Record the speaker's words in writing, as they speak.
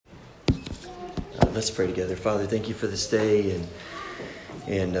Let's pray together. Father, thank you for this day.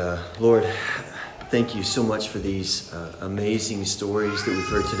 And Lord, thank you so much for these amazing stories that we've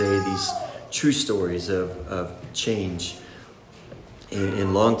heard today, these true stories of change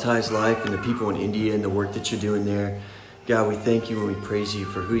in Long Thai's life and the people in India and the work that you're doing there. God, we thank you and we praise you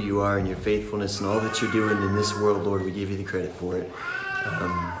for who you are and your faithfulness and all that you're doing in this world, Lord. We give you the credit for it.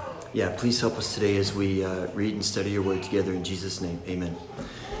 Please help us today as we read and study your word together in Jesus' name. Amen.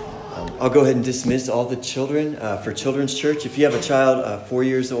 I'll go ahead and dismiss all the children for Children's Church. If you have a child 4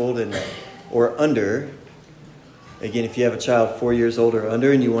 years old or under, again, if you have a child 4 years old or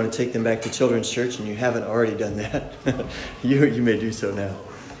under and you want to take them back to Children's Church and you haven't already done that, you may do so now.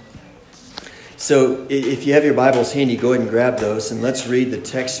 So if you have your Bibles handy, go ahead and grab those and let's read the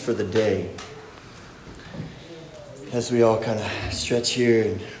text for the day. As we all kind of stretch here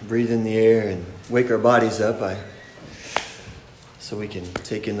and breathe in the air and wake our bodies up, so we can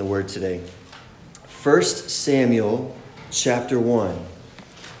take in the word today. 1 Samuel chapter 1.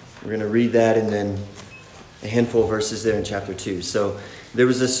 We're going to read that and then a handful of verses there in chapter 2. So there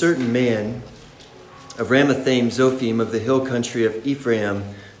was a certain man of Ramathaim Zophim of the hill country of Ephraim,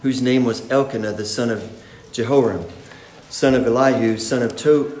 whose name was Elkanah, the son of Jehoram, son of Elihu, son of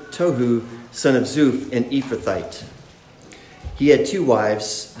Tohu, son of Zuph, an Ephrathite. He had 2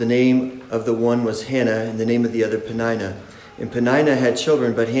 wives. The name of the one was Hannah, and the name of the other Peninnah. And Peninnah had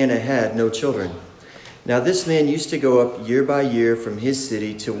children, but Hannah had no children. Now this man used to go up year by year from his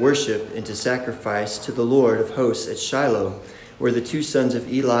city to worship and to sacrifice to the Lord of hosts at Shiloh, where the 2 sons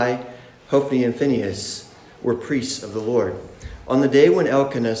of Eli, Hophni and Phinehas, were priests of the Lord. On the day when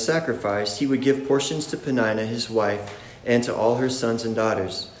Elkanah sacrificed, he would give portions to Peninnah his wife and to all her sons and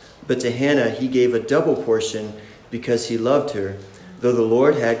daughters. But to Hannah he gave a double portion because he loved her, though the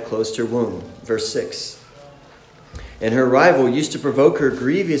Lord had closed her womb. Verse 6. And her rival used to provoke her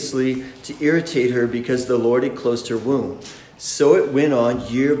grievously to irritate her because the Lord had closed her womb. So it went on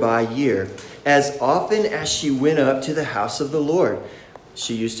year by year. As often as she went up to the house of the Lord,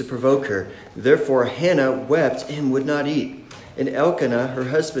 she used to provoke her. Therefore Hannah wept and would not eat. And Elkanah, her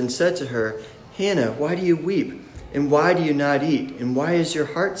husband, said to her, Hannah, why do you weep? And why do you not eat? And why is your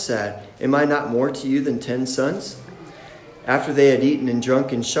heart sad? Am I not more to you than 10 sons? After they had eaten and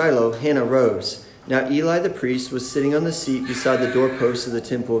drunk in Shiloh, Hannah rose. Now Eli the priest was sitting on the seat beside the doorpost of the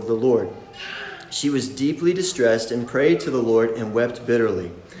temple of the Lord. She was deeply distressed and prayed to the Lord and wept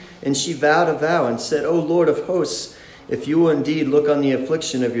bitterly. And she vowed a vow and said, O Lord of hosts, if you will indeed look on the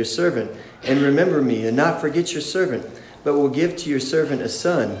affliction of your servant and remember me and not forget your servant, but will give to your servant a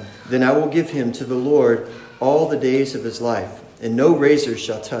son, then I will give him to the Lord all the days of his life, and no razor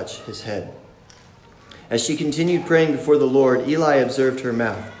shall touch his head. As she continued praying before the Lord, Eli observed her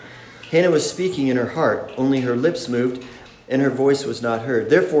mouth. Hannah was speaking in her heart, only her lips moved, and her voice was not heard.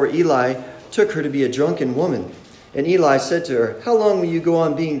 Therefore Eli took her to be a drunken woman. And Eli said to her, How long will you go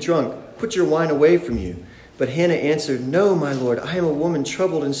on being drunk? Put your wine away from you. But Hannah answered, No, my Lord, I am a woman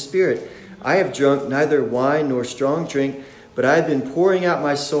troubled in spirit. I have drunk neither wine nor strong drink, but I have been pouring out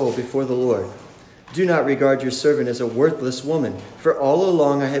my soul before the Lord. Do not regard your servant as a worthless woman, for all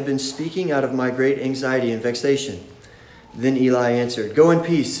along I have been speaking out of my great anxiety and vexation. Then Eli answered, Go in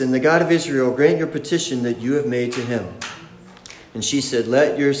peace, and the God of Israel grant your petition that you have made to him. And she said,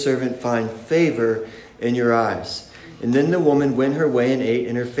 Let your servant find favor in your eyes. And then the woman went her way and ate,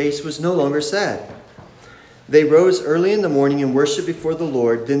 and her face was no longer sad. They rose early in the morning and worshipped before the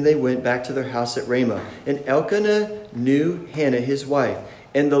Lord. Then they went back to their house at Ramah. And Elkanah knew Hannah his wife,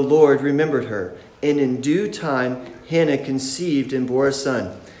 and the Lord remembered her. And in due time Hannah conceived and bore a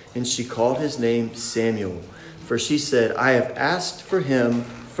son, and she called his name Samuel. For she said, I have asked for him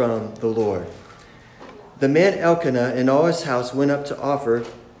from the Lord. The man Elkanah and all his house went up to offer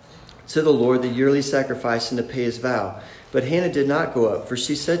to the Lord the yearly sacrifice and to pay his vow. But Hannah did not go up, for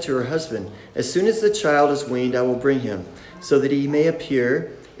she said to her husband, As soon as the child is weaned, I will bring him, so that he may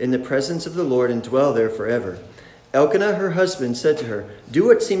appear in the presence of the Lord and dwell there forever. Elkanah, her husband, said to her, Do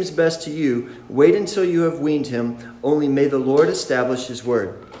what seems best to you. Wait until you have weaned him. Only may the Lord establish his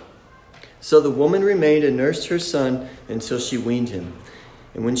word. So the woman remained and nursed her son until she weaned him.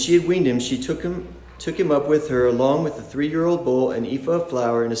 And when she had weaned him, she took him up with her, along with a 3-year-old bull, an ephah of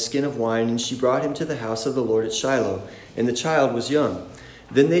flour, and a skin of wine, and she brought him to the house of the Lord at Shiloh. And the child was young.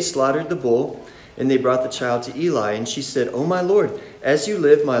 Then they slaughtered the bull, and they brought the child to Eli. And she said, O my Lord, as you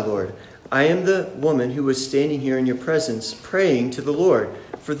live, my Lord, I am the woman who was standing here in your presence, praying to the Lord.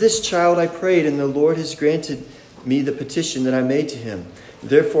 For this child I prayed, and the Lord has granted me the petition that I made to him.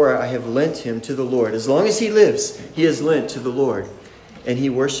 Therefore I have lent him to the Lord. As long as he lives, he is lent to the Lord. And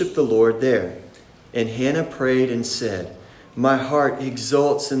he worshipped the Lord there. And Hannah prayed and said, My heart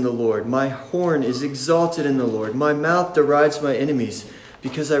exults in the Lord. My horn is exalted in the Lord. My mouth derides my enemies,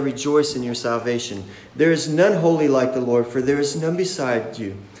 because I rejoice in your salvation. There is none holy like the Lord, for there is none beside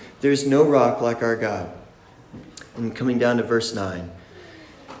you. There is no rock like our God. And coming down to verse 9.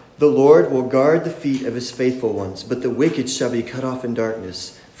 The Lord will guard the feet of his faithful ones, but the wicked shall be cut off in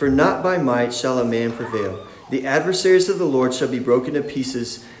darkness. For not by might shall a man prevail. The adversaries of the Lord shall be broken to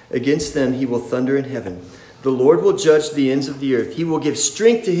pieces. Against them he will thunder in heaven. The Lord will judge the ends of the earth. He will give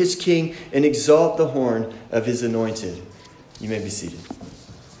strength to his king and exalt the horn of his anointed. You may be seated.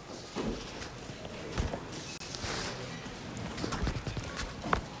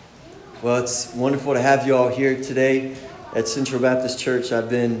 Well, it's wonderful to have you all here today at Central Baptist Church. I've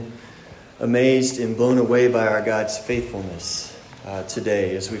been amazed and blown away by our God's faithfulness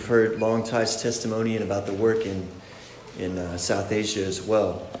today, as we've heard Long Tie's testimony and about the work in South Asia as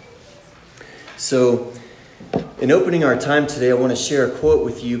well. So, in opening our time today, I want to share a quote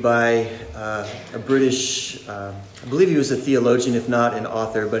with you by a British, I believe he was a theologian, if not an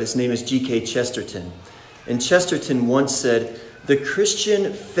author, but his name is G.K. Chesterton. And Chesterton once said, "The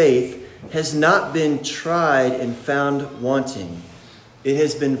Christian faith has not been tried and found wanting. It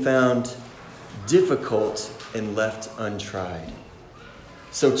has been found difficult and left untried."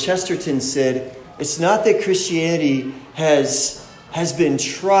 So Chesterton said, it's not that Christianity has been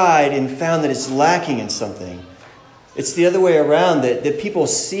tried and found that it's lacking in something. It's the other way around, that people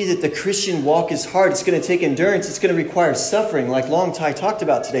see that the Christian walk is hard. It's going to take endurance. It's going to require suffering, like Long Tie talked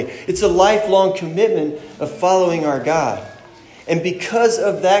about today. It's a lifelong commitment of following our God. And because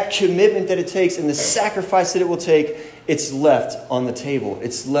of that commitment that it takes and the sacrifice that it will take, it's left on the table.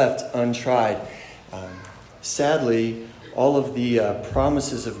 It's left untried. Sadly, all of the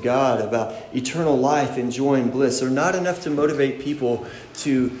promises of God about eternal life and joy and bliss are not enough to motivate people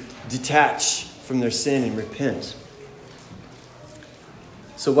to detach from their sin and repent.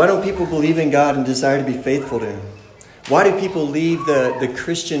 So why don't people believe in God and desire to be faithful to Him? Why do people leave the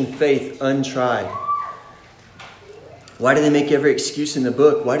Christian faith untried? Why do they make every excuse in the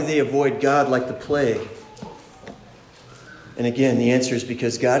book? Why do they avoid God like the plague? And again, the answer is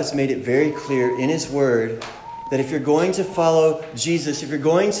because God has made it very clear in His Word that if you're going to follow Jesus, if you're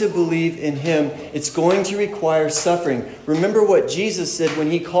going to believe in Him, it's going to require suffering. Remember what Jesus said when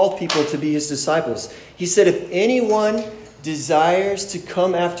He called people to be His disciples. He said, if anyone desires to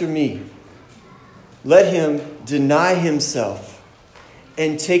come after me, let him deny himself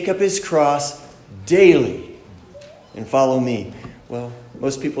and take up his cross daily and follow me. Well,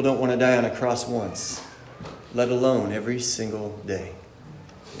 most people don't want to die on a cross once, let alone every single day.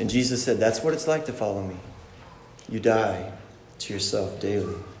 And Jesus said, that's what it's like to follow me. You die to yourself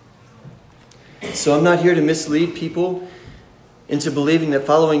daily. So I'm not here to mislead people into believing that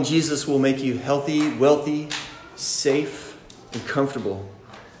following Jesus will make you healthy, wealthy, safe, and comfortable.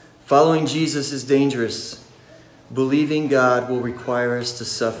 Following Jesus is dangerous. Believing God will require us to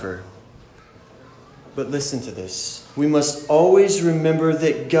suffer. But listen to this. We must always remember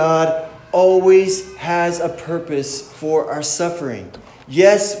that God always has a purpose for our suffering.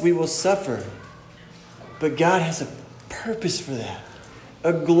 Yes, we will suffer, but God has a purpose for that.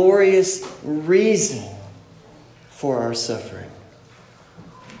 A glorious reason for our suffering.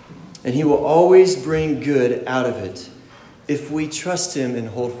 And He will always bring good out of it if we trust Him and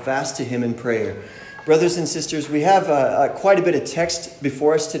hold fast to Him in prayer. Brothers and sisters, we have quite a bit of text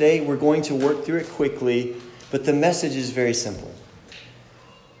before us today. We're going to work through it quickly, but the message is very simple.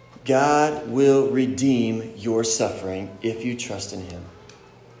 God will redeem your suffering if you trust in Him.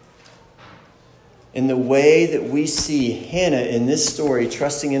 And the way that we see Hannah in this story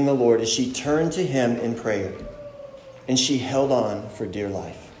trusting in the Lord is she turned to Him in prayer, and she held on for dear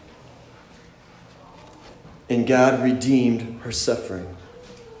life. And God redeemed her suffering.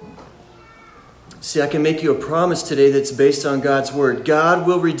 See, I can make you a promise today that's based on God's word. God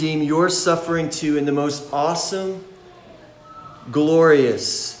will redeem your suffering too in the most awesome,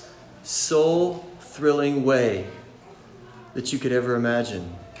 glorious, soul-thrilling way that you could ever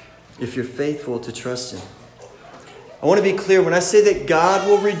imagine if you're faithful to trust Him. I want to be clear. When I say that God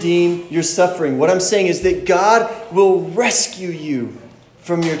will redeem your suffering, what I'm saying is that God will rescue you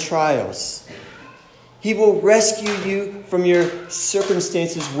from your trials. He will rescue you from your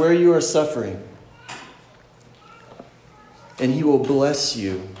circumstances where you are suffering. And He will bless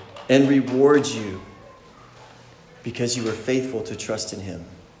you and reward you because you were faithful to trust in Him.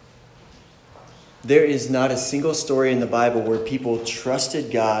 There is not a single story in the Bible where people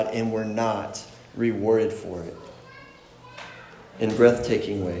trusted God and were not rewarded for it in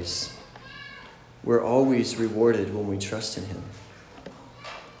breathtaking ways. We're always rewarded when we trust in Him.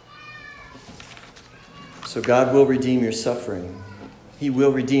 So God will redeem your suffering. He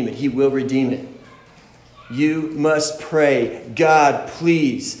will redeem it. He will redeem it. You must pray, God,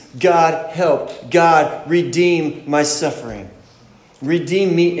 please, God, help, God, redeem my suffering.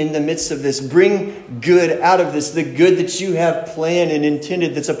 Redeem me in the midst of this. Bring good out of this, the good that you have planned and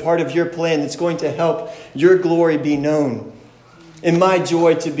intended, that's a part of your plan, that's going to help your glory be known. And my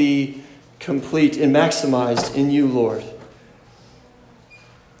joy to be complete and maximized in you, Lord.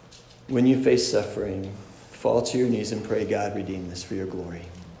 When you face suffering, fall to your knees and pray, God, redeem this for your glory.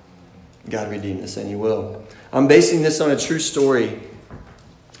 God, redeem this, and you will. I'm basing this on a true story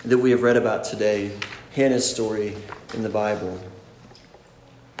that we have read about today, Hannah's story in the Bible.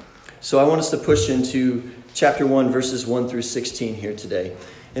 So I want us to push into chapter 1, verses 1 through 16 here today.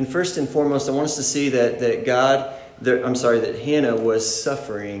 And first and foremost, I want us to see that Hannah was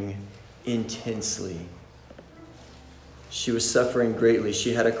suffering intensely. She was suffering greatly.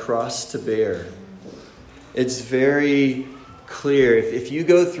 She had a cross to bear. It's very clear. If you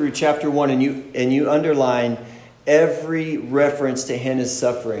go through chapter 1 and you underline every reference to Hannah's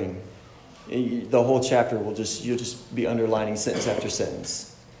suffering, the whole chapter you'll just be underlining sentence after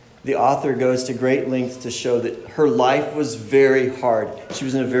sentence. The author goes to great lengths to show that her life was very hard. She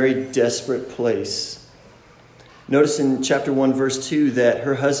was in a very desperate place. Notice in chapter 1, verse 2, that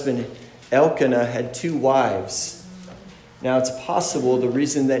her husband Elkanah had 2 wives. Now it's possible the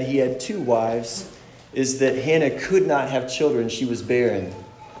reason that he had 2 wives is that Hannah could not have children. She was barren.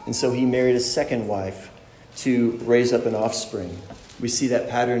 And so he married a second wife to raise up an offspring. We see that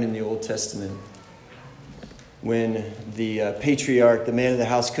pattern in the Old Testament. When the patriarch, the man of the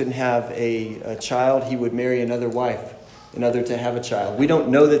house, couldn't have a child, he would marry another wife in order to have a child. We don't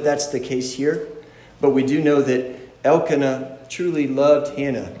know that that's the case here, but we do know that Elkanah truly loved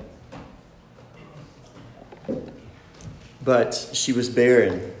Hannah. But she was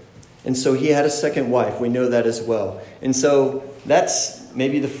barren. And so he had a second wife. We know that as well. And so that's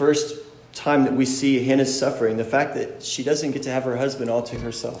maybe the first time that we see Hannah's suffering. The fact that she doesn't get to have her husband all to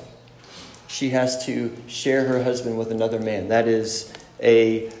herself. She has to share her husband with another man. That is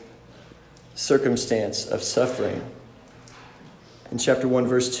a circumstance of suffering. In chapter 1,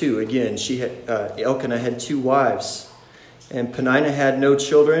 verse 2, again, Elkanah had 2 wives. And Peninnah had no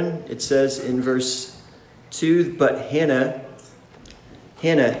children. It says in verse 2, but Hannah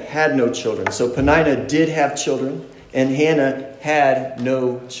had no children. So Peninnah did have children, and Hannah had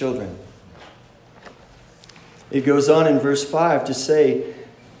no children. It goes on in verse 5 to say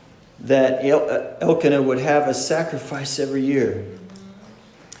that Elkanah would have a sacrifice every year.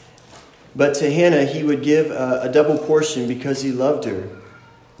 But to Hannah he would give a double portion because he loved her,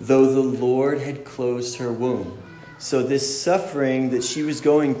 though the Lord had closed her womb. So this suffering that she was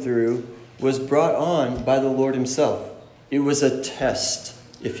going through was brought on by the Lord himself. It was a test,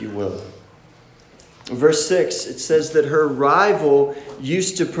 if you will. Verse 6, it says that her rival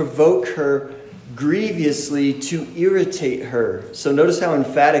used to provoke her grievously to irritate her. So notice how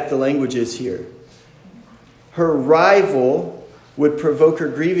emphatic the language is here. Her rival would provoke her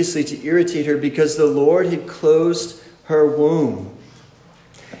grievously to irritate her because the Lord had closed her womb.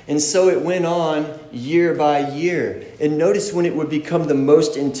 And so it went on year by year. And notice when it would become the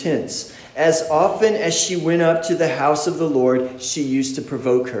most intense. As often as she went up to the house of the Lord, she used to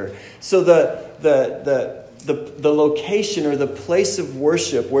provoke her. So the location or the place of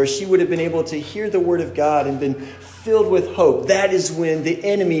worship where she would have been able to hear the word of God and been filled with hope, that is when the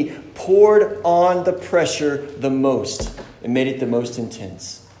enemy poured on the pressure the most and made it the most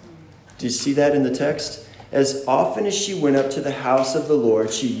intense. Do you see that in the text? As often as she went up to the house of the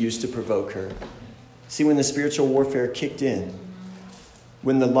Lord, she used to provoke her. See, when the spiritual warfare kicked in,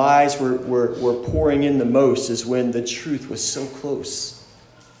 when the lies were pouring in the most, is when the truth was so close.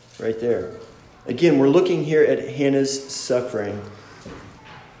 Right there. Again, we're looking here at Hannah's suffering.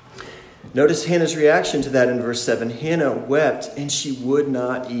 Notice Hannah's reaction to that in verse 7. Hannah wept and she would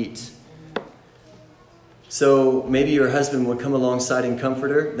not eat. So maybe your husband would come alongside and comfort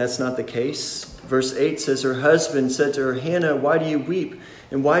her. That's not the case. Verse 8 says her husband said to her, Hannah, why do you weep?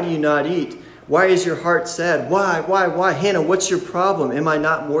 And why do you not eat? Why is your heart sad? Why? Hannah, what's your problem? Am I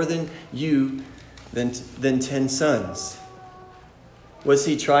not more than you than 10 sons? Was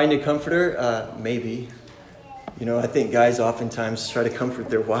he trying to comfort her? Maybe. I think guys oftentimes try to comfort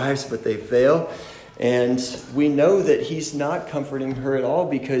their wives, but they fail. And we know that he's not comforting her at all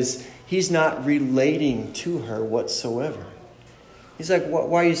because he's not relating to her whatsoever. He's like,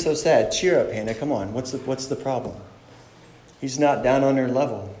 why are you so sad? Cheer up, Hannah. Come on. What's the problem? He's not down on her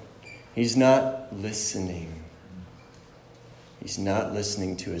level. He's not listening. He's not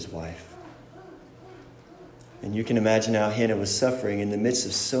listening to his wife. And you can imagine how Hannah was suffering in the midst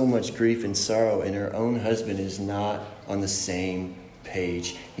of so much grief and sorrow, and her own husband is not on the same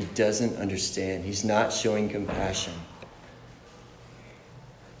page. He doesn't understand. He's not showing compassion.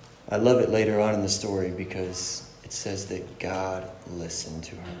 I love it later on in the story because it says that God listened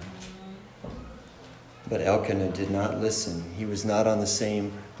to her. But Elkanah did not listen. He was not on the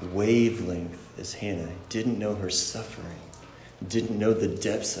same wavelength as Hannah. He didn't know her suffering. Didn't know the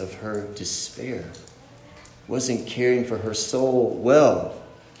depths of her despair. Wasn't caring for her soul well.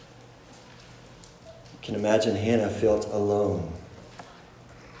 You can imagine Hannah felt alone.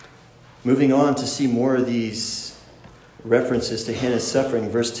 Moving on to see more of these references to Hannah's suffering.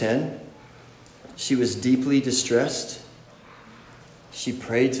 Verse 10. She was deeply distressed. She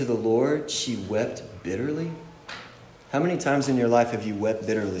prayed to the Lord. She wept bitterly. How many times in your life have you wept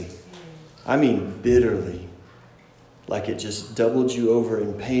bitterly? I mean bitterly. Like it just doubled you over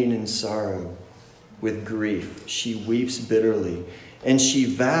in pain and sorrow with grief. She weeps bitterly. And she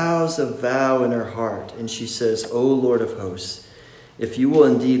vows a vow in her heart. And she says, O Lord of hosts, if you will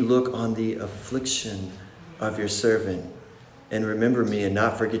indeed look on the affliction of your servant and remember me and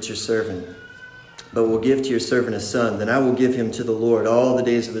not forget your servant, but will give to your servant a son, then I will give him to the Lord all the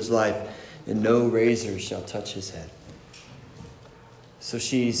days of his life, and no razor shall touch his head. So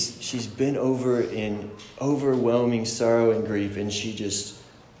she's been over in overwhelming sorrow and grief, and she just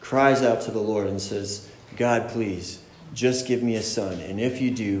cries out to the Lord and says, God, please, just give me a son. And if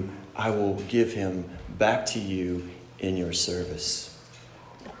you do, I will give him back to you in your service.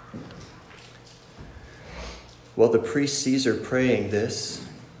 Well, the priest sees her praying this,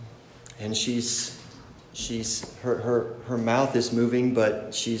 and her mouth is moving,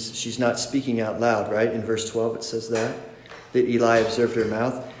 but she's not speaking out loud, right? In verse 12 it says that Eli observed her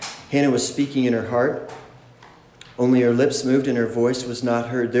mouth. Hannah was speaking in her heart. Only her lips moved and her voice was not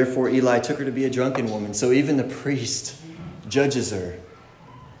heard. Therefore Eli took her to be a drunken woman. So even the priest judges her.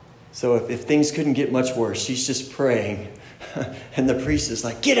 So if things couldn't get much worse, she's just praying. And the priest is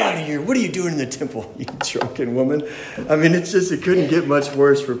like, get out of here. What are you doing in the temple, you drunken woman? I mean, it couldn't get much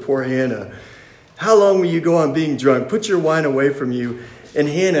worse for poor Hannah. How long will you go on being drunk? Put your wine away from you. And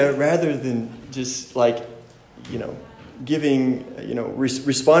Hannah, rather than just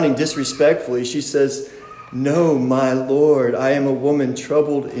responding disrespectfully, she says, no, my Lord, I am a woman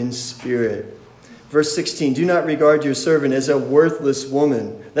troubled in spirit. Verse 16, do not regard your servant as a worthless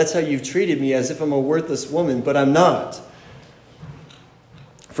woman. That's how you've treated me, as if I'm a worthless woman, but I'm not.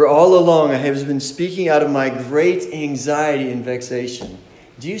 For all along I have been speaking out of my great anxiety and vexation.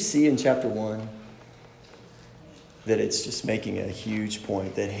 Do you see in chapter 1 that it's just making a huge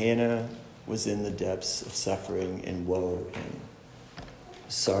point that Hannah was in the depths of suffering and woe and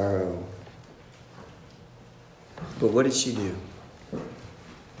sorrow? But what did she do?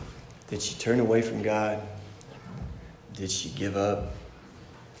 Did she turn away from God? Did she give up?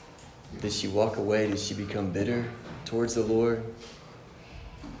 Did she walk away? Did she become bitter towards the Lord?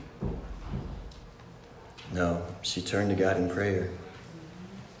 No, she turned to God in prayer.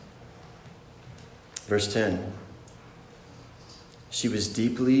 Verse 10. She was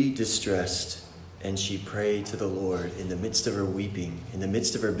deeply distressed, and she prayed to the Lord. In the midst of her weeping, in the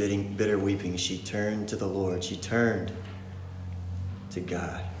midst of her bitter weeping, she turned to the Lord. She turned to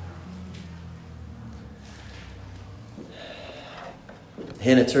God.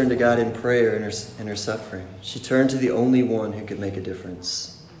 Hannah turned to God in prayer in her suffering. She turned to the only one who could make a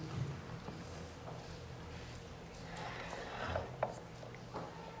difference.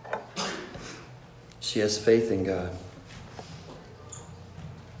 She has faith in God.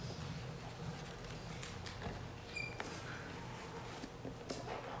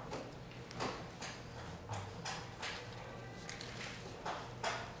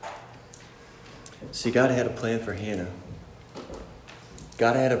 See, God had a plan for Hannah.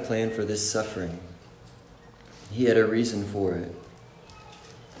 God had a plan for this suffering. He had a reason for it.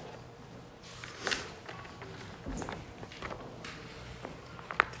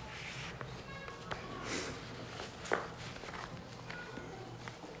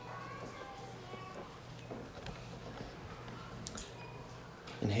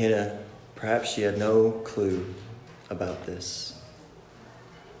 And Hannah, perhaps she had no clue about this.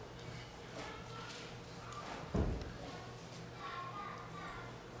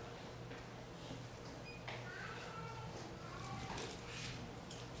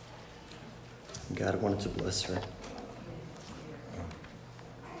 God wanted to bless her.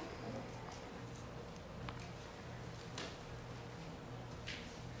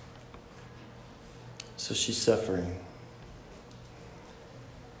 So she's suffering.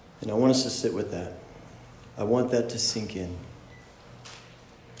 And I want us to sit with that. I want that to sink in.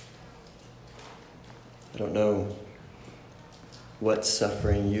 I don't know what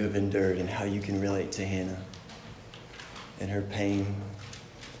suffering you have endured and how you can relate to Hannah and her pain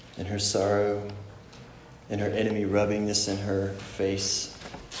and her sorrow and her enemy rubbing this in her face.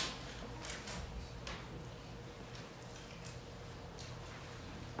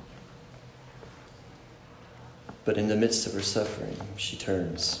 But in the midst of her suffering, she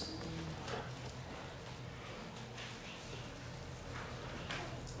turns.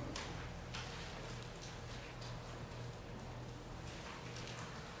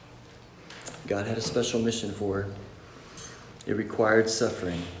 God had a special mission for her. It required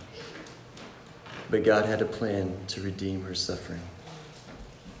suffering, but God had a plan to redeem her suffering.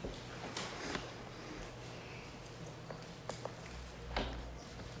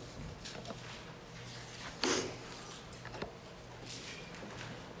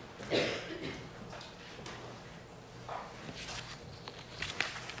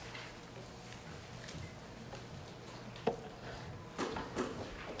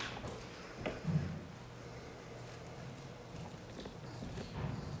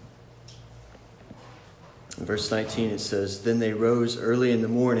 In verse 19 it says, "Then they rose early in the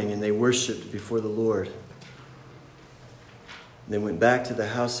morning and they worshipped before the Lord. They went back to the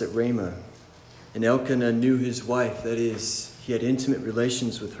house at Ramah. And Elkanah knew his wife." That is, he had intimate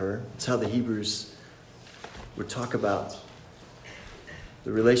relations with her. That's how the Hebrews would talk about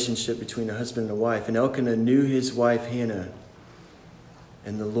the relationship between a husband and a wife. "And Elkanah knew his wife Hannah,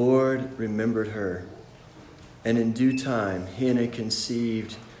 and the Lord remembered her. And in due time Hannah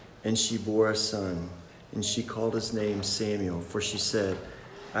conceived, and she bore a son. And she called his name Samuel, for she said,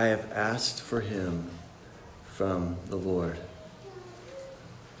 'I have asked for him from the Lord.'"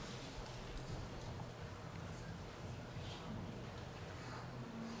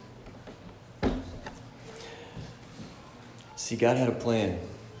 See, God had a plan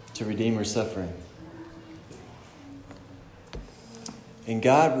to redeem her suffering. And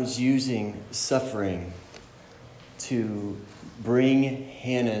God was using suffering to bring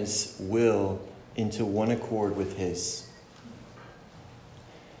Hannah's will into one accord with His.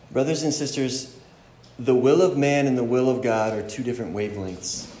 Brothers and sisters, the will of man and the will of God are two different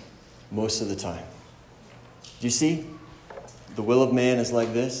wavelengths most of the time. Do you see? The will of man is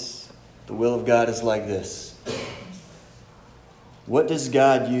like this. The will of God is like this. What does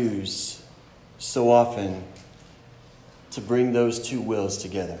God use so often to bring those two wills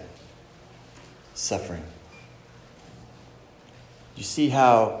together? Suffering. You see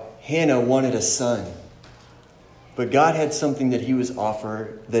how Hannah wanted a son, but God had something that he was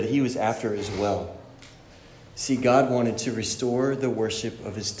after as well. See, God wanted to restore the worship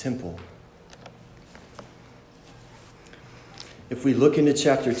of His temple. If we look into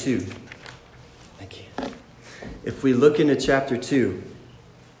chapter 2, If we look into chapter 2,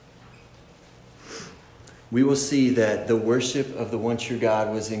 we will see that the worship of the one true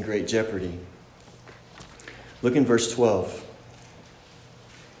God was in great jeopardy. Look in verse 12.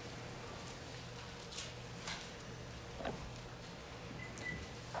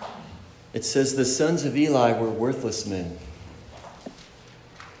 It says, "The sons of Eli were worthless men.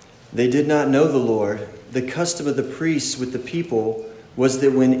 They did not know the Lord. The custom of the priests with the people was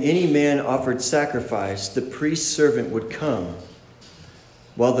that when any man offered sacrifice, the priest's servant would come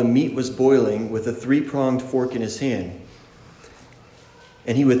while the meat was boiling with a three-pronged fork in his hand.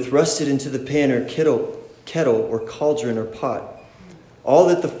 And he would thrust it into the pan or kettle or cauldron or pot. All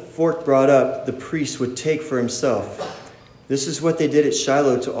that the fork brought up, the priest would take for himself. This is what they did at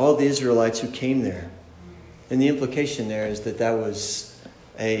Shiloh to all the Israelites who came there." And the implication there is that that was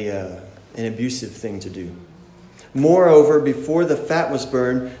an abusive thing to do. "Moreover, before the fat was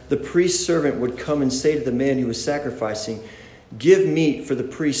burned, the priest's servant would come and say to the man who was sacrificing, 'Give meat for the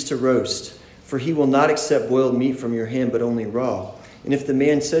priest to roast, for he will not accept boiled meat from your hand, but only raw.' And if the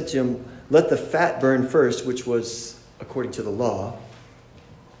man said to him, 'Let the fat burn first,' which was according to the law,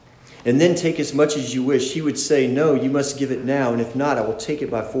 'and then take as much as you wish,' he would say, 'No, you must give it now, and if not, I will take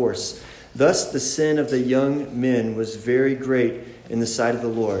it by force.' Thus the sin of the young men was very great in the sight of the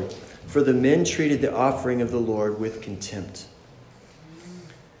Lord, for the men treated the offering of the Lord with contempt."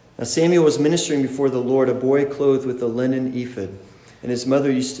 Now Samuel was ministering before the Lord, a boy clothed with a linen ephod, and his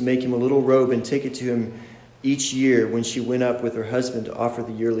mother used to make him a little robe and take it to him each year when she went up with her husband to offer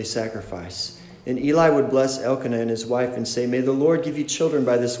the yearly sacrifice. And Eli would bless Elkanah and his wife and say, "May the Lord give you children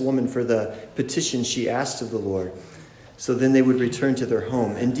by this woman for the petition she asked of the Lord." So then they would return to their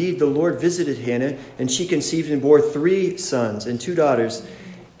home. Indeed, the Lord visited Hannah, and she conceived and bore 3 sons and 2 daughters.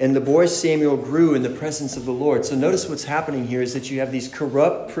 And the boy Samuel grew in the presence of the Lord. So notice what's happening here is that you have these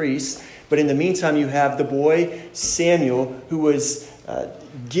corrupt priests, but in the meantime you have the boy Samuel, who was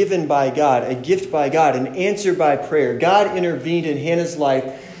given by God, a gift by God, an answer by prayer. God intervened in Hannah's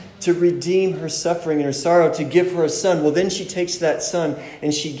life to redeem her suffering and her sorrow, to give her a son. Well, then she takes that son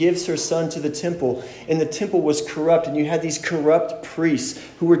and she gives her son to the temple. And the temple was corrupt. And you had these corrupt priests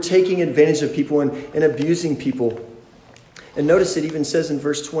who were taking advantage of people and abusing people. And notice it even says in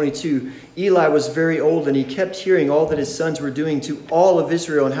verse 22, Eli was very old and he kept hearing all that his sons were doing to all of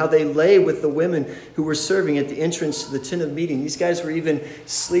Israel and how they lay with the women who were serving at the entrance to the tent of meeting. These guys were even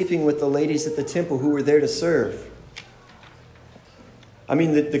sleeping with the ladies at the temple who were there to serve. I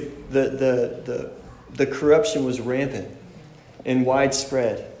mean, the corruption was rampant and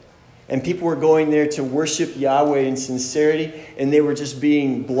widespread. And people were going there to worship Yahweh in sincerity, and they were just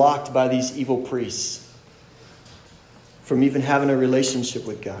being blocked by these evil priests from even having a relationship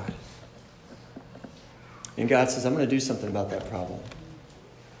with God. And God says, I'm going to do something about that problem.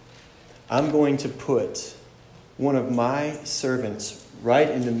 I'm going to put one of my servants right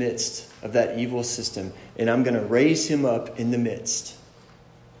in the midst of that evil system, and I'm going to raise him up in the midst.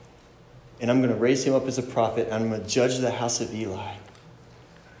 And I'm going to raise him up as a prophet, and I'm going to judge the house of Eli.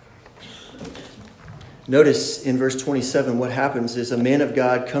 Notice in verse 27, what happens is a man of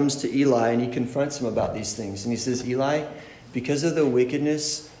God comes to Eli and he confronts him about these things. And he says, Eli, because of the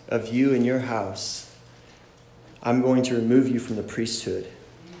wickedness of you and your house, I'm going to remove you from the priesthood.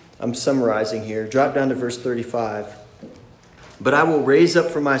 I'm summarizing here. Drop down to verse 35. But I will raise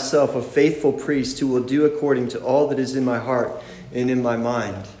up for myself a faithful priest who will do according to all that is in my heart and in my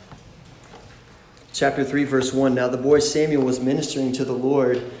mind. Chapter 3, verse 1. Now the boy Samuel was ministering to the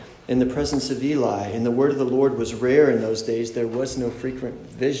Lord in the presence of Eli, and the word of the Lord was rare in those days. There was no frequent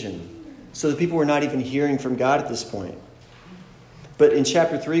vision. So the people were not even hearing from God at this point. But in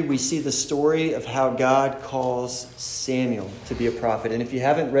chapter 3, we see the story of how God calls Samuel to be a prophet. And if you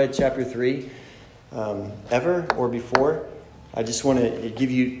haven't read chapter 3 ever or before, I just want to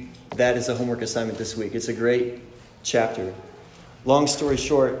give you that as a homework assignment this week. It's a great chapter. Long story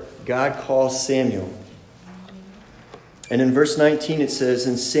short, God calls Samuel. And in verse 19 it says,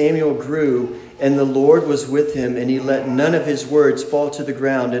 And Samuel grew, and the Lord was with him, and he let none of his words fall to the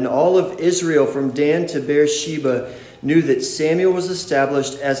ground. And all of Israel from Dan to Beersheba knew that Samuel was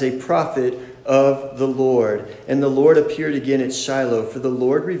established as a prophet of the Lord. And the Lord appeared again at Shiloh, for the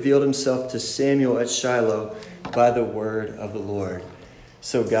Lord revealed himself to Samuel at Shiloh by the word of the Lord.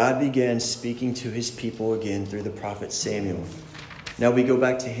 So God began speaking to his people again through the prophet Samuel. Now we go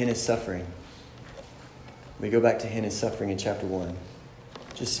back to Hannah's suffering. We go back to Hannah's suffering in chapter 1.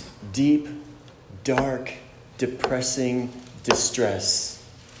 Just deep, dark, depressing distress.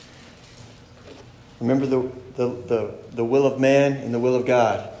 Remember the will of man and the will of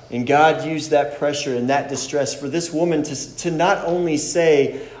God. And God used that pressure and that distress for this woman to not only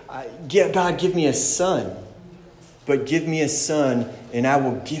say, God, give me a son, but give me a son and I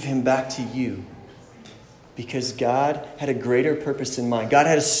will give him back to you. Because God had a greater purpose in mind. God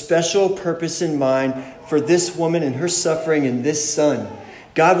had a special purpose in mind for this woman and her suffering and this son.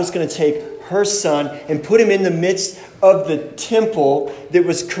 God was going to take her son and put him in the midst of the temple that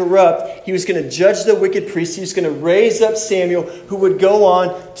was corrupt. He was going to judge the wicked priests. He was going to raise up Samuel, who would go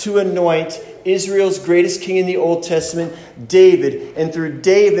on to anoint Israel's greatest king in the Old Testament, David. And through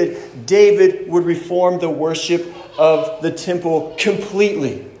David would reform the worship of the temple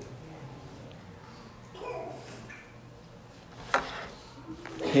completely.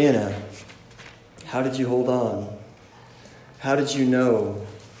 Hannah, how did you hold on? How did you know?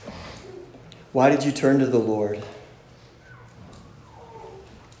 Why did you turn to the Lord?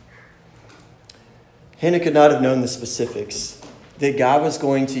 Hannah could not have known the specifics, that God was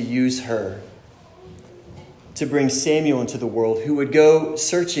going to use her to bring Samuel into the world, who would go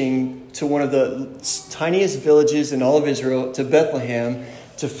searching to one of the tiniest villages in all of Israel, to Bethlehem,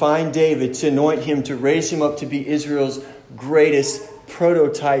 to find David, to anoint him, to raise him up to be Israel's greatest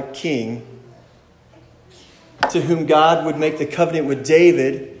prototype king, to whom God would make the covenant with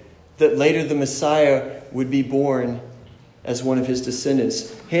David that later the Messiah would be born as one of his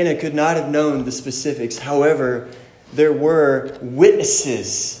descendants. Hannah could not have known the specifics. However, there were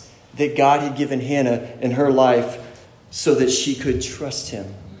witnesses that God had given Hannah in her life so that she could trust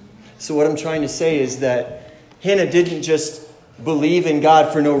him. So what I'm trying to say is that Hannah didn't just believe in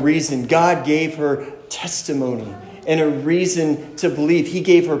God for no reason. God gave her testimony and a reason to believe. He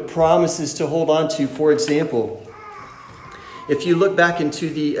gave her promises to hold on to. For example, if you look back into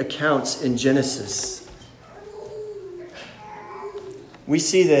the accounts in Genesis, we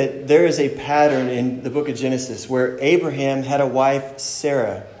see that there is a pattern in the book of Genesis where Abraham had a wife,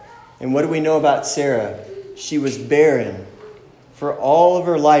 Sarah. And what do we know about Sarah? She was barren for all of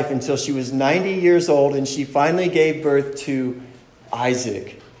her life until she was 90 years old, and she finally gave birth to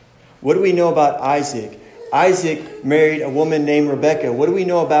Isaac. What do we know about Isaac? Isaac married a woman named Rebekah. What do we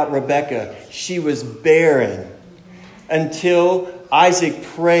know about Rebekah? She was barren until Isaac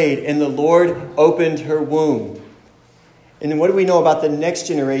prayed and the Lord opened her womb. And then what do we know about the next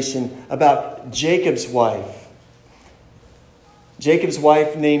generation, about Jacob's wife? Jacob's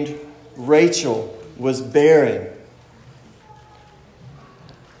wife named Rachel was barren.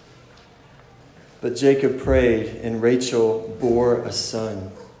 But Jacob prayed and Rachel bore a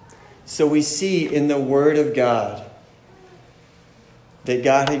son. So we see in the Word of God that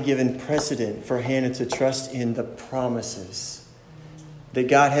God had given precedent for Hannah to trust in the promises. That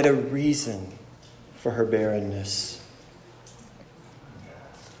God had a reason for her barrenness.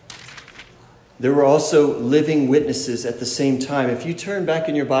 There were also living witnesses at the same time. If you turn back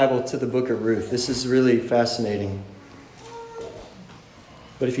in your Bible to the book of Ruth, this is really fascinating.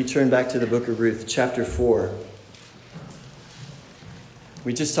 But if you turn back to the book of Ruth, chapter 4.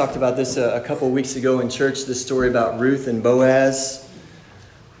 We just talked about this a couple of weeks ago in church, this story about Ruth and Boaz.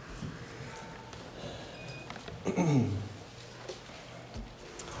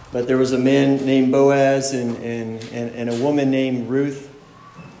 But there was a man named Boaz and a woman named Ruth.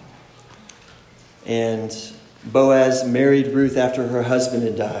 And Boaz married Ruth after her husband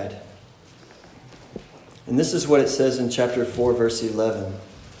had died. And this is what it says in chapter 4, verse 11.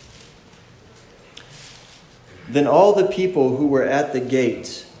 Then all the people who were at the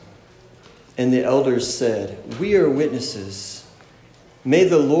gate and the elders said, "We are witnesses. May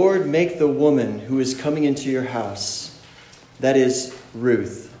the Lord make the woman who is coming into your house," that is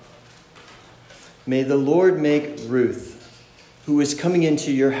Ruth. "May the Lord make Ruth, who is coming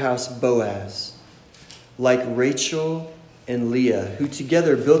into your house, Boaz, like Rachel and Leah, who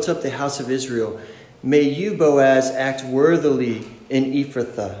together built up the house of Israel. May you, Boaz, act worthily in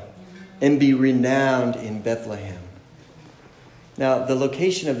Ephrathah and be renowned in Bethlehem." Now, the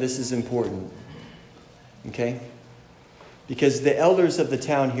location of this is important. Okay? Because the elders of the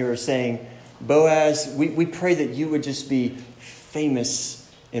town here are saying, Boaz, we pray that you would just be famous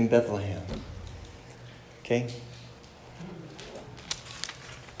in Bethlehem. Okay?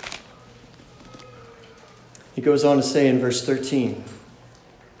 He goes on to say in verse 13,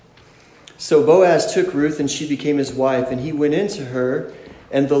 "So Boaz took Ruth, and she became his wife, and he went into her,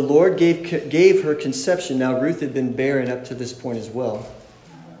 and the Lord gave her conception." Now, Ruth had been barren up to this point as well.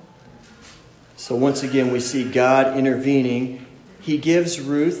 So once again, we see God intervening. He gives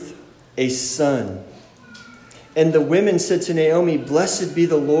Ruth a son. "And the women said to Naomi, 'Blessed be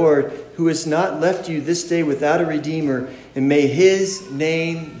the Lord, who has not left you this day without a redeemer, and may his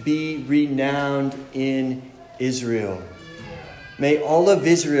name be renowned in Israel.'" May all of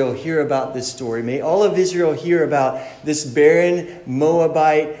Israel hear about this story. May all of Israel hear about this barren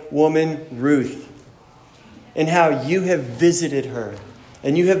Moabite woman, Ruth, and how you have visited her,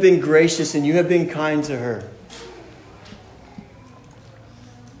 and you have been gracious, and you have been kind to her.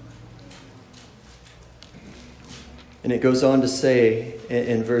 And it goes on to say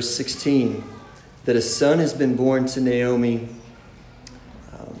in verse 16 that a son has been born to Naomi.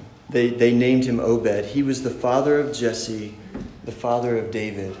 They named him Obed. He was the father of Jesse, the father of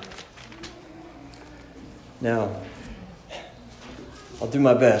David. Now, I'll do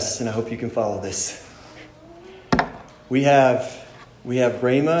my best, and I hope you can follow this. We have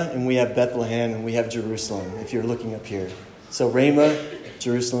Ramah, and we have Bethlehem, and we have Jerusalem, if you're looking up here. So Ramah,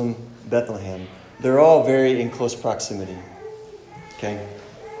 Jerusalem, Bethlehem. They're all very in close proximity. Okay?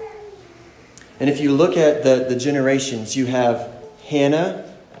 And if you look at the generations, you have Hannah,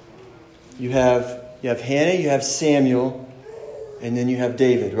 you have Hannah, you have Samuel, and then you have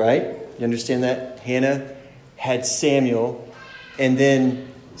David, right? You understand that? Hannah had Samuel, and then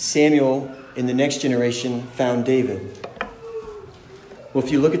Samuel in the next generation found David. Well,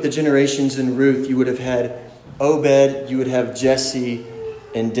 if you look at the generations in Ruth, you would have had Obed, you would have Jesse,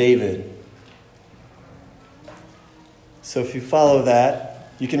 and David. So if you follow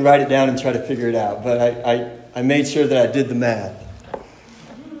that, you can write it down and try to figure it out. But I made sure that I did the math.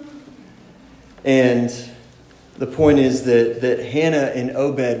 And the point is that Hannah and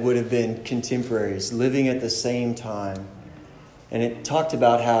Obed would have been contemporaries, living at the same time. And it talked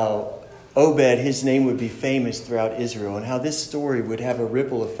about how Obed, his name would be famous throughout Israel, and how this story would have a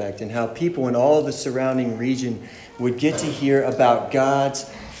ripple effect, and how people in all the surrounding region would get to hear about God's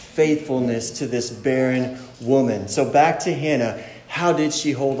faithfulness to this barren woman. So back to Hannah. How did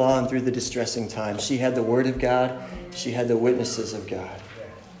she hold on through the distressing times? She had the word of God. She had the witnesses of God.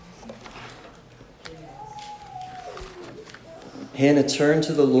 Hannah turned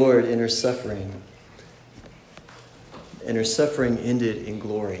to the Lord in her suffering, and her suffering ended in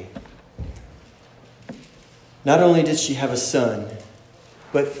glory. Not only did she have a son,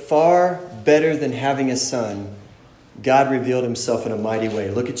 But far better than having a son, God revealed himself in a mighty way.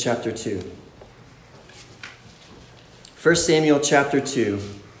 Look at chapter 2. 1 Samuel chapter 2,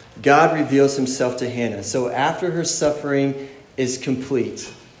 God reveals himself to Hannah. So after her suffering is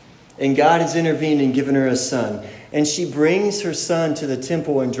complete, and God has intervened and given her a son, and she brings her son to the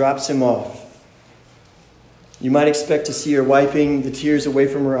temple and drops him off. You might expect to see her wiping the tears away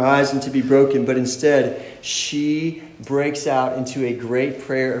from her eyes and to be broken, but instead she breaks out into a great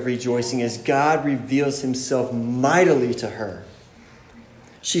prayer of rejoicing as God reveals himself mightily to her.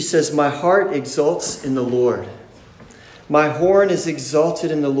 She says, "My heart exults in the Lord. My horn is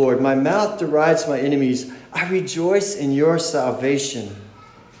exalted in the Lord. My mouth derides my enemies. I rejoice in your salvation."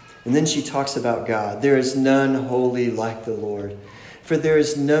 And then she talks about God. "There is none holy like the Lord. For there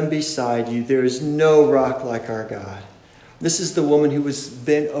is none beside you. There is no rock like our God." This is the woman who was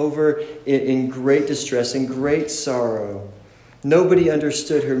bent over in great distress and great sorrow. Nobody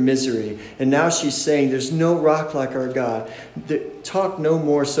understood her misery. And now she's saying, "There's no rock like our God. Talk no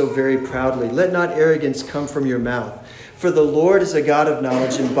more so very proudly. Let not arrogance come from your mouth. For the Lord is a God of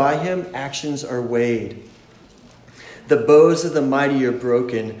knowledge, and by him actions are weighed. The bows of the mighty are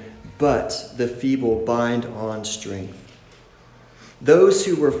broken, but the feeble bind on strength. Those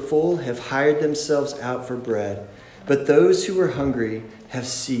who were full have hired themselves out for bread, but those who were hungry have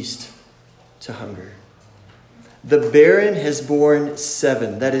ceased to hunger. The barren has borne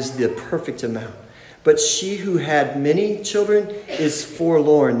 7, that is the perfect amount. But she who had many children is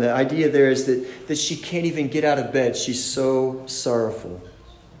forlorn." The idea there is that she can't even get out of bed. She's so sorrowful.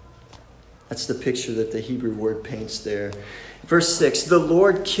 That's the picture that the Hebrew word paints there. Verse 6, "The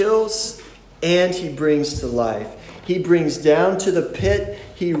Lord kills and he brings to life. He brings down to the pit,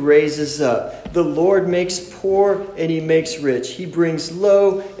 he raises up. The Lord makes poor and he makes rich. He brings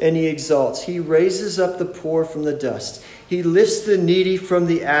low and he exalts. He raises up the poor from the dust. He lifts the needy from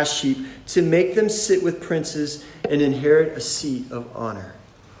the ash heap to make them sit with princes and inherit a seat of honor.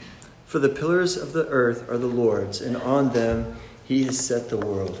 For the pillars of the earth are the Lord's, and on them he has set the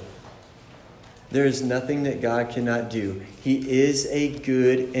world." There is nothing that God cannot do. He is a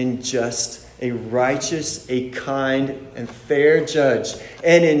good and just, a righteous, a kind and fair judge.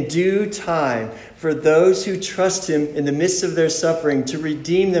 And in due time, for those who trust him in the midst of their suffering to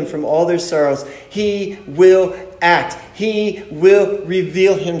redeem them from all their sorrows, he will act. He will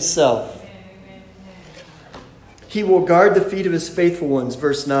reveal himself. He will guard the feet of his faithful ones.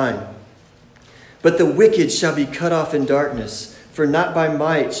 Verse 9. "But the wicked shall be cut off in darkness, for not by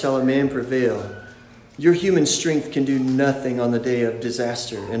might shall a man prevail." Your human strength can do nothing on the day of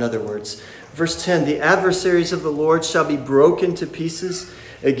disaster, in other words. Verse 10, "The adversaries of the Lord shall be broken to pieces.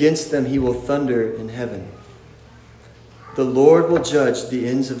 Against them he will thunder in heaven. The Lord will judge the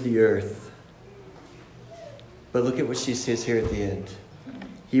ends of the earth." But look at what she says here at the end.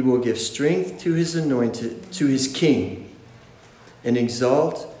 "He will give strength to his anointed, to his king, and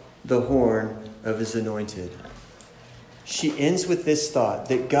exalt the horn of his anointed." She ends with this thought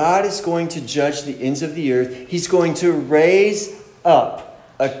that God is going to judge the ends of the earth. He's going to raise up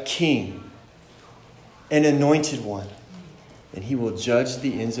a king, an anointed one, and he will judge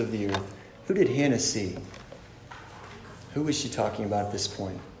the ends of the earth. Who did Hannah see? Who was she talking about at this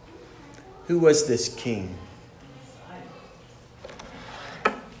point? Who was this king?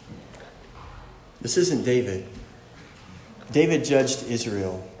 This isn't David. David judged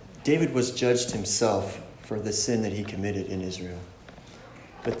Israel. David was judged himself for the sin that he committed in Israel.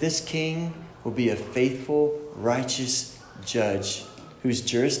 But this king will be a faithful, righteous judge whose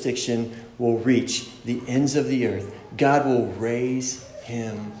jurisdiction will reach the ends of the earth. God will raise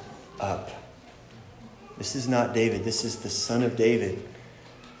him up. This is not David. This is the son of David.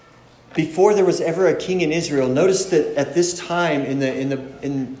 Before there was ever a king in Israel, notice that at this time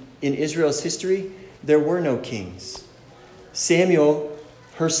in Israel's history, there were no kings. Samuel,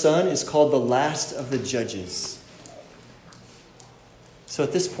 her son, is called the last of the judges. So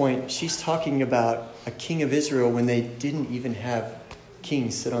at this point, she's talking about a king of Israel when they didn't even have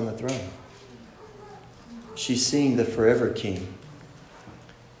kings sit on the throne. She's seeing the forever king.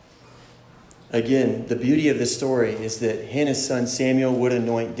 Again, the beauty of the story is that Hannah's son Samuel would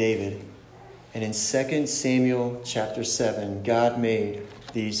anoint David. And in 2 Samuel chapter 7, God made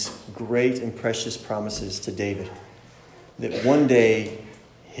these great and precious promises to David. That one day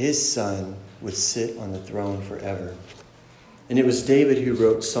his son would sit on the throne forever. And it was David who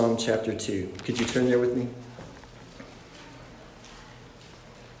wrote Psalm chapter 2. Could you turn there with me?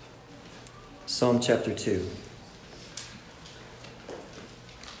 Psalm chapter 2.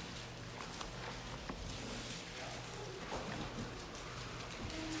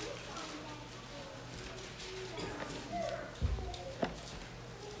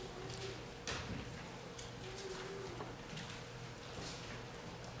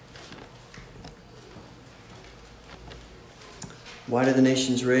 Why do the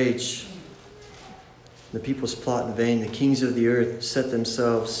nations rage? The peoples plot in vain. The kings of the earth set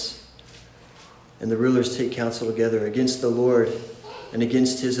themselves, and the rulers take counsel together against the Lord and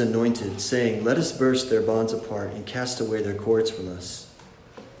against his anointed, saying, let us burst their bonds apart and cast away their cords from us.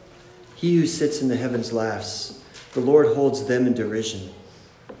 He who sits in the heavens laughs. The Lord holds them in derision.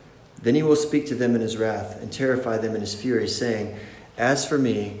 Then he will speak to them in his wrath and terrify them in his fury, saying, as for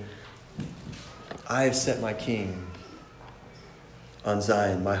me, I have set my king on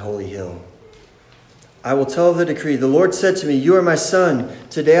Zion, my holy hill. I will tell of the decree. The Lord said to me, you are my son.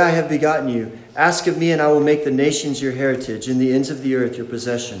 Today I have begotten you. Ask of me, and I will make the nations your heritage, and the ends of the earth your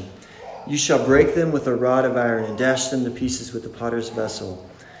possession. You shall break them with a rod of iron, and dash them to pieces with the potter's vessel.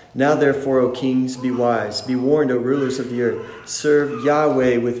 Now therefore, O kings, be wise. Be warned, O rulers of the earth. Serve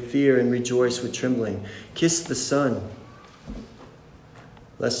Yahweh with fear, and rejoice with trembling. Kiss the Son,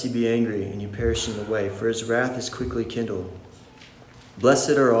 lest he be angry, and you perish in the way, for his wrath is quickly kindled.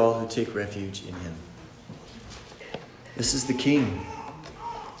 Blessed are all who take refuge in him. This is the king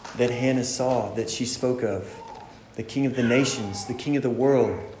that Hannah saw, that she spoke of. The king of the nations, the king of the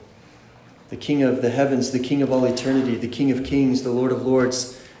world, the king of the heavens, the king of all eternity, the king of kings, the Lord of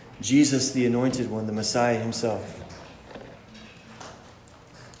lords, Jesus, the anointed one, the Messiah himself.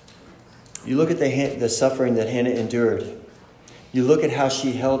 You look at the suffering that Hannah endured. You look at how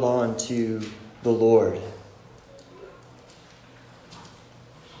she held on to the Lord.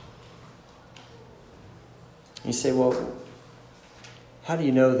 You say, well, how do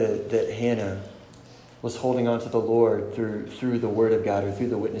you know that Hannah was holding on to the Lord through the Word of God or through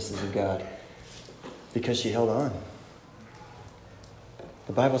the witnesses of God? Because she held on.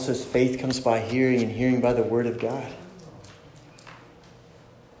 The Bible says faith comes by hearing, and hearing by the Word of God.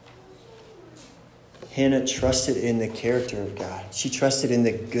 Hannah trusted in the character of God. She trusted in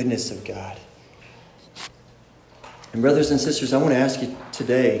the goodness of God. And brothers and sisters, I want to ask you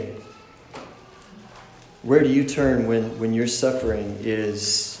today, where do you turn when your suffering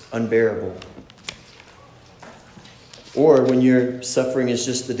is unbearable? Or when your suffering is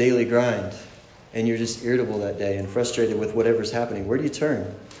just the daily grind and you're just irritable that day and frustrated with whatever's happening? Where do you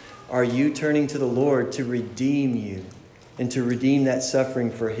turn? Are you turning to the Lord to redeem you and to redeem that suffering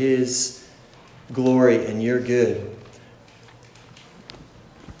for his glory and your good?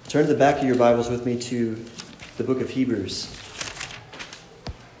 Turn to the back of your Bibles with me to the book of Hebrews.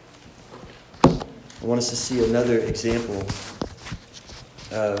 I want us to see another example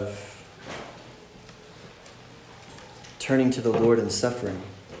of turning to the Lord in suffering.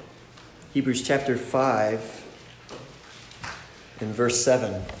 Hebrews chapter 5 and verse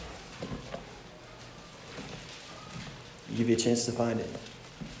 7. I'll give you a chance to find it.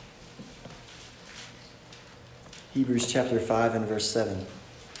 Hebrews chapter 5 and verse 7.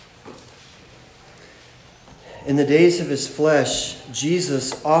 In the days of his flesh,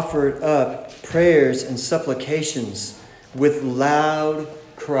 Jesus offered up prayers and supplications with loud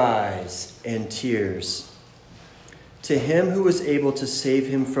cries and tears to him who was able to save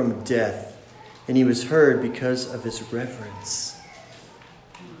him from death, and he was heard because of his reverence.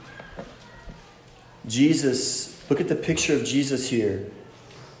 Jesus, look at the picture of Jesus here.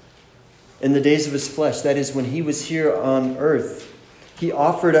 In the days of his flesh, that is when he was here on earth, he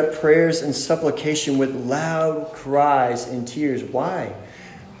offered up prayers and supplication with loud cries and tears. Why?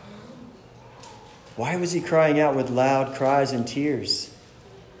 Why was he crying out with loud cries and tears?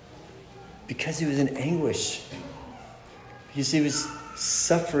 Because he was in anguish. Because he was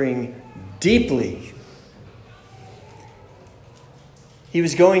suffering deeply. He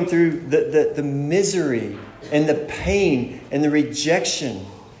was going through the misery and the pain and the rejection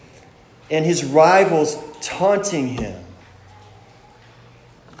and his rivals taunting him.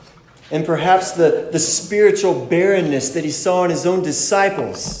 And perhaps the spiritual barrenness that he saw in his own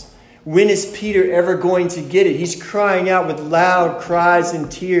disciples. When is Peter ever going to get it? He's crying out with loud cries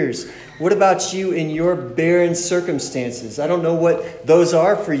and tears. What about you in your barren circumstances? I don't know what those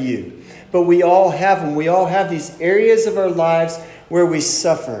are for you, but we all have them. We all have these areas of our lives where we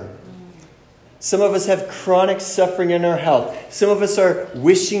suffer. Some of us have chronic suffering in our health. Some of us are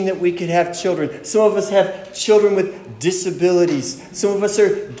wishing that we could have children. Some of us have children with disabilities. Some of us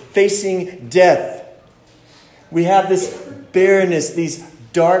are facing death. We have this barrenness, these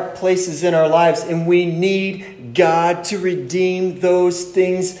dark places in our lives, and we need God to redeem those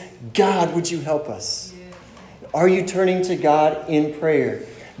things. God, would you help us? Are you turning to God in prayer?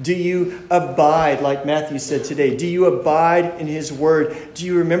 Do you abide, like Matthew said today? Do you abide in his word? Do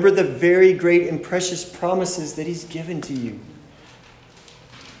you remember the very great and precious promises that he's given to you?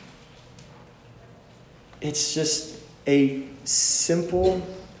 It's just a simple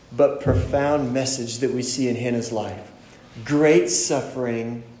but profound message that we see in Hannah's life. great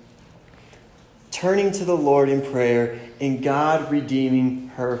suffering, turning to the Lord in prayer, and God redeeming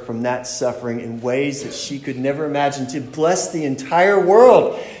her from that suffering in ways that she could never imagine, to bless the entire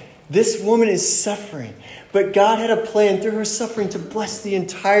world. This woman is suffering, but God had a plan through her suffering to bless the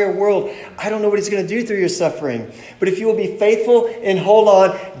entire world. I don't know what he's going to do through your suffering, but if you will be faithful and hold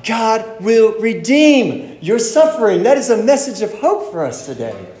on, God will redeem your suffering. That is a message of hope for us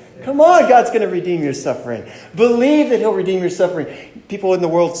today. Come on, God's going to redeem your suffering. Believe that he'll redeem your suffering. People in the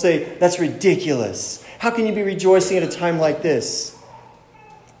world say, that's ridiculous. How can you be rejoicing at a time like this?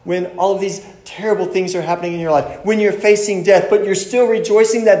 When all of these terrible things are happening in your life, when you're facing death, but you're still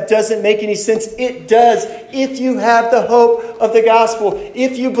rejoicing, that doesn't make any sense. It does if you have the hope of the gospel,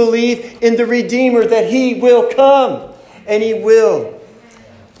 if you believe in the Redeemer, that he will come, and he will.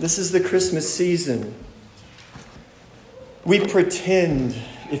 This is the Christmas season. We pretend,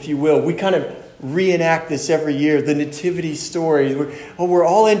 if you will, we kind of reenact this every year, the nativity story. We're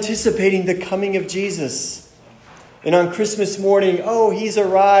all anticipating the coming of Jesus. And on Christmas morning, he's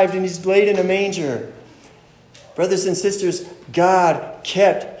arrived and he's laid in a manger. Brothers and sisters, God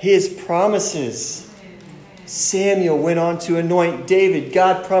kept his promises. Samuel went on to anoint David.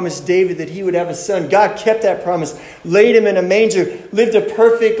 God promised David that he would have a son. God kept that promise, laid him in a manger, lived a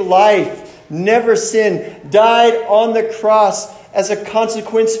perfect life, never sinned, died on the cross as a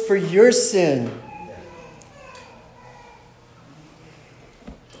consequence for your sin.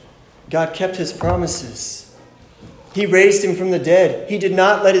 God kept his promises. He raised him from the dead. He did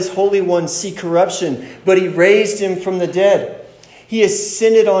not let his Holy One see corruption, but he raised him from the dead. He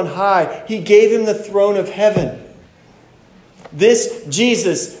ascended on high. He gave him the throne of heaven. This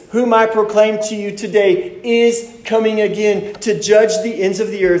Jesus, whom I proclaim to you today, is coming again to judge the ends of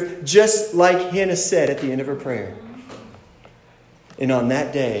the earth, just like Hannah said at the end of her prayer. And on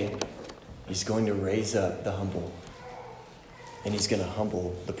that day, he's going to raise up the humble, and he's going to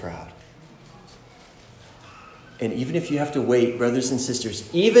humble the proud. And even if you have to wait, brothers and sisters,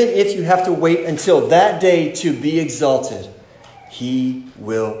 even if you have to wait until that day to be exalted, he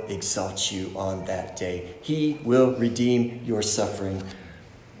will exalt you on that day. He will redeem your suffering.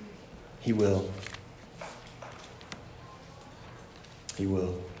 He will. He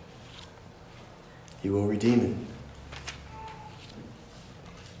will. He will redeem it.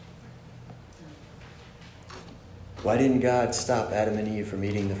 Why didn't God stop Adam and Eve from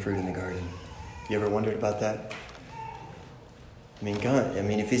eating the fruit in the garden? You ever wondered about that? God,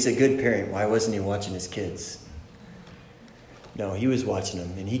 if he's a good parent, why wasn't he watching his kids? No, he was watching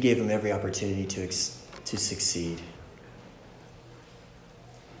them, and he gave them every opportunity to succeed.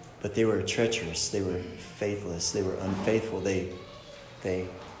 But they were treacherous, they were faithless, they were unfaithful, they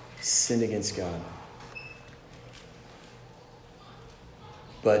sinned against God.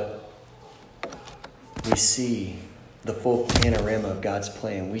 But we see the full panorama of God's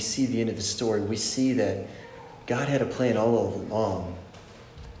plan. We see the end of the story. We see that God had a plan all along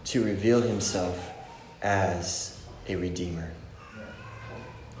to reveal himself as a redeemer.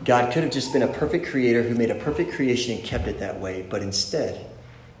 God could have just been a perfect creator who made a perfect creation and kept it that way, but instead,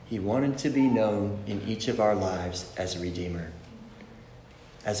 he wanted to be known in each of our lives as a redeemer,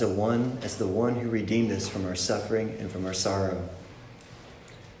 as the one who redeemed us from our suffering and from our sorrow.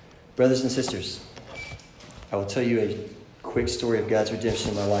 Brothers and sisters, I will tell you a quick story of God's redemption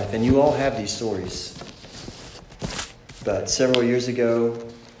in my life, and you all have these stories. But several years ago,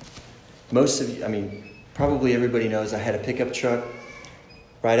 probably everybody knows I had a pickup truck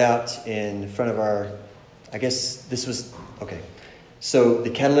right out in front of So the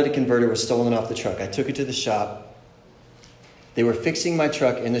catalytic converter was stolen off the truck. I took it to the shop. They were fixing my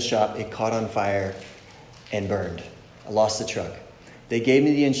truck in the shop. It caught on fire and burned. I lost the truck. They gave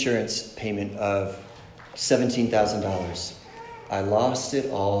me the insurance payment of $17,000. I lost it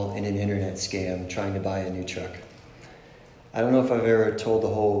all in an internet scam trying to buy a new truck. I don't know if I've ever told the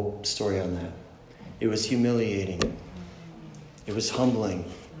whole story on that. It was humiliating. It was humbling.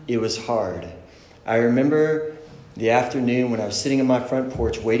 It was hard. I remember the afternoon when I was sitting on my front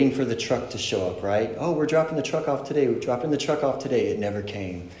porch waiting for the truck to show up, right? We're dropping the truck off today. We're dropping the truck off today. It never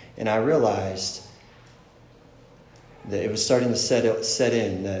came. And I realized that it was starting to set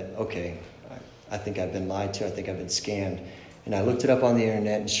in that, okay, I think I've been lied to. I think I've been scammed. And I looked it up on the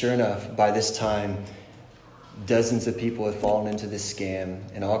internet, and sure enough, by this time, dozens of people had fallen into this scam,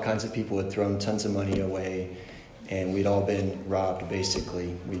 and all kinds of people had thrown tons of money away, and we'd all been robbed,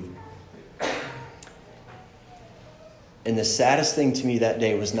 basically. And the saddest thing to me that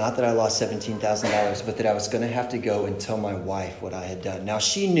day was not that I lost $17,000, but that I was going to have to go and tell my wife what I had done. Now,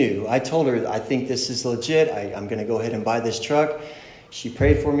 she knew. I told her, I think this is legit. I'm going to go ahead and buy this truck. She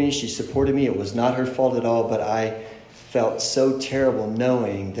prayed for me. She supported me. It was not her fault at all, but I felt so terrible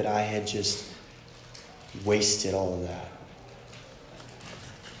knowing that I had just wasted all of that.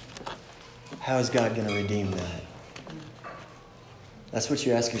 How is God going to redeem that? That's what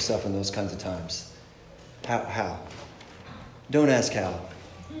you ask yourself in those kinds of times. How? Don't ask how.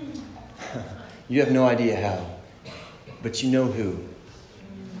 You have no idea how. But you know who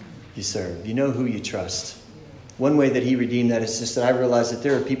you serve. You know who you trust. One way that he redeemed that is just that I realized that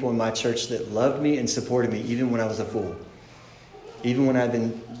there are people in my church that loved me and supported me even when I was a fool. Even when I'd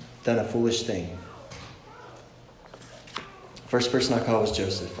done a foolish thing. First person I called was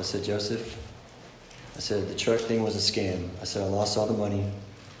Joseph. I said, Joseph, I said, the truck thing was a scam. I said, I lost all the money.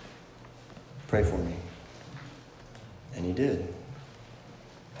 Pray for me. And he did.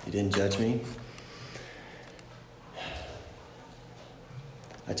 He didn't judge me.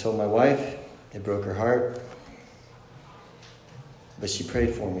 I told my wife, it broke her heart. But she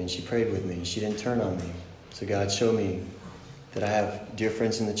prayed for me and she prayed with me. She didn't turn on me. So God showed me that I have dear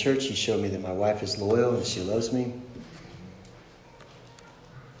friends in the church. He showed me that my wife is loyal and she loves me.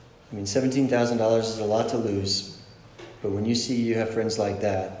 I mean, $17,000 is a lot to lose. But when you see you have friends like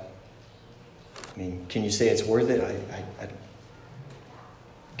that, I mean, can you say it's worth it?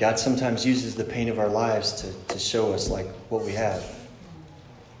 God sometimes uses the pain of our lives to show us like what we have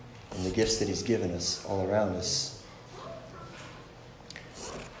and the gifts that he's given us all around us.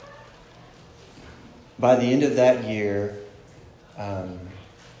 By the end of that year,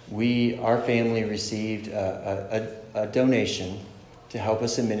 our family received a donation to help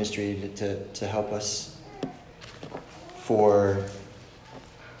us in ministry, to help us for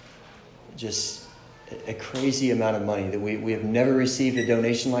just a crazy amount of money that we have never received a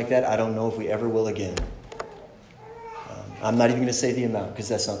donation like that. I don't know if we ever will again. I'm not even going to say the amount because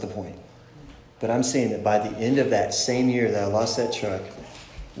that's not the point. But I'm saying that by the end of that same year that I lost that truck,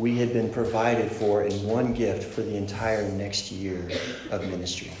 we had been provided for in one gift for the entire next year of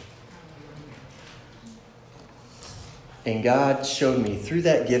ministry. And God showed me through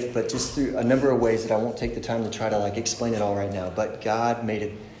that gift, but just through a number of ways that I won't take the time to try to explain it all right now. But God made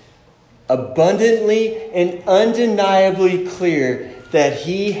it abundantly and undeniably clear that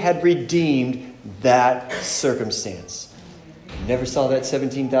he had redeemed that circumstance. Never saw that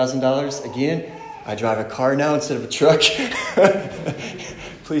 $17,000 again. I drive a car now instead of a truck.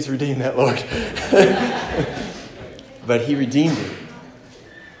 Please redeem that, Lord. But he redeemed it.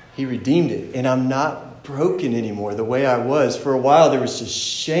 He redeemed it. And I'm not broken anymore the way I was. For a while there was just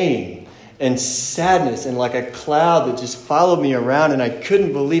shame and sadness and like a cloud that just followed me around, and I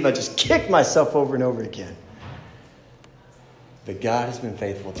couldn't believe I just kicked myself over and over again. But God has been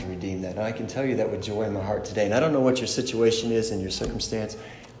faithful to redeem that. And I can tell you that with joy in my heart today. And I don't know what your situation is and your circumstance.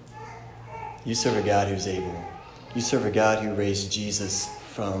 You serve a God who's able. You serve a God who raised Jesus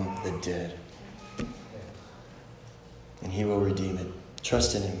from the dead. And he will redeem it.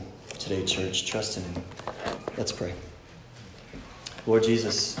 Trust in him today, church. Trust in him. Let's pray. Lord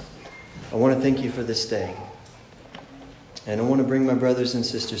Jesus, I want to thank you for this day. And I want to bring my brothers and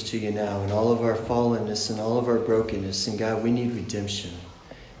sisters to you now in all of our fallenness and all of our brokenness. And God, we need redemption.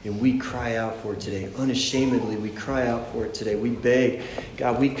 And we cry out for it today. Unashamedly, we cry out for it today. We beg.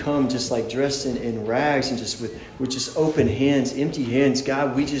 God, we come just like dressed in rags and just with just open hands, empty hands.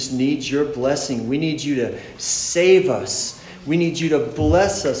 God, we just need your blessing. We need you to save us. We need you to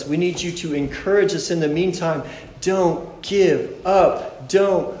bless us. We need you to encourage us in the meantime. Don't give up.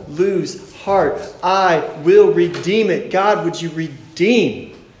 Don't lose heart. I will redeem it. God, would you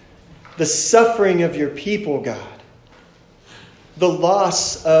redeem the suffering of your people, God? The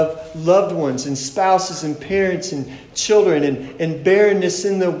loss of loved ones and spouses and parents and children and barrenness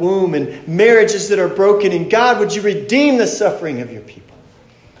in the womb and marriages that are broken. And God, would you redeem the suffering of your people?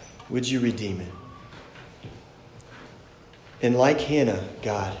 Would you redeem it? And like Hannah,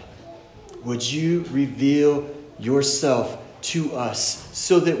 God, would you reveal yourself to us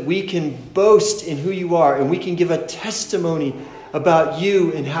so that we can boast in who you are and we can give a testimony about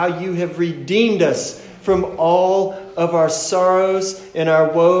you and how you have redeemed us from all of our sorrows and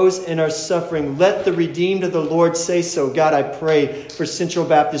our woes and our suffering. Let the redeemed of the Lord say so. God, I pray for Central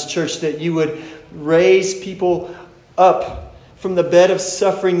Baptist Church that you would raise people up from the bed of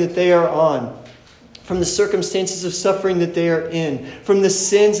suffering that they are on, from the circumstances of suffering that they are in, from the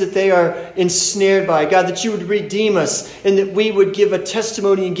sins that they are ensnared by. God, that you would redeem us and that we would give a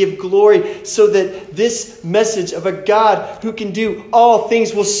testimony and give glory so that this message of a God who can do all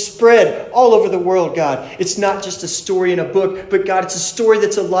things will spread all over the world, God. It's not just a story in a book, but God, it's a story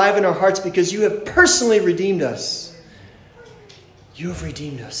that's alive in our hearts because you have personally redeemed us. You have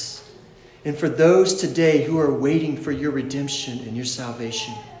redeemed us. And for those today who are waiting for your redemption and your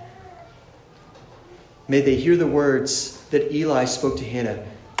salvation, May they hear the words that Eli spoke to Hannah.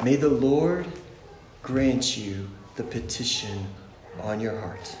 May the Lord grant you the petition on your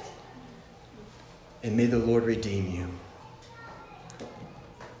heart. And may the Lord redeem you.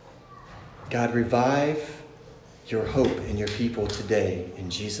 God, revive your hope in your people today. In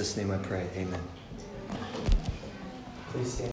Jesus' name I pray. Amen. Please stand.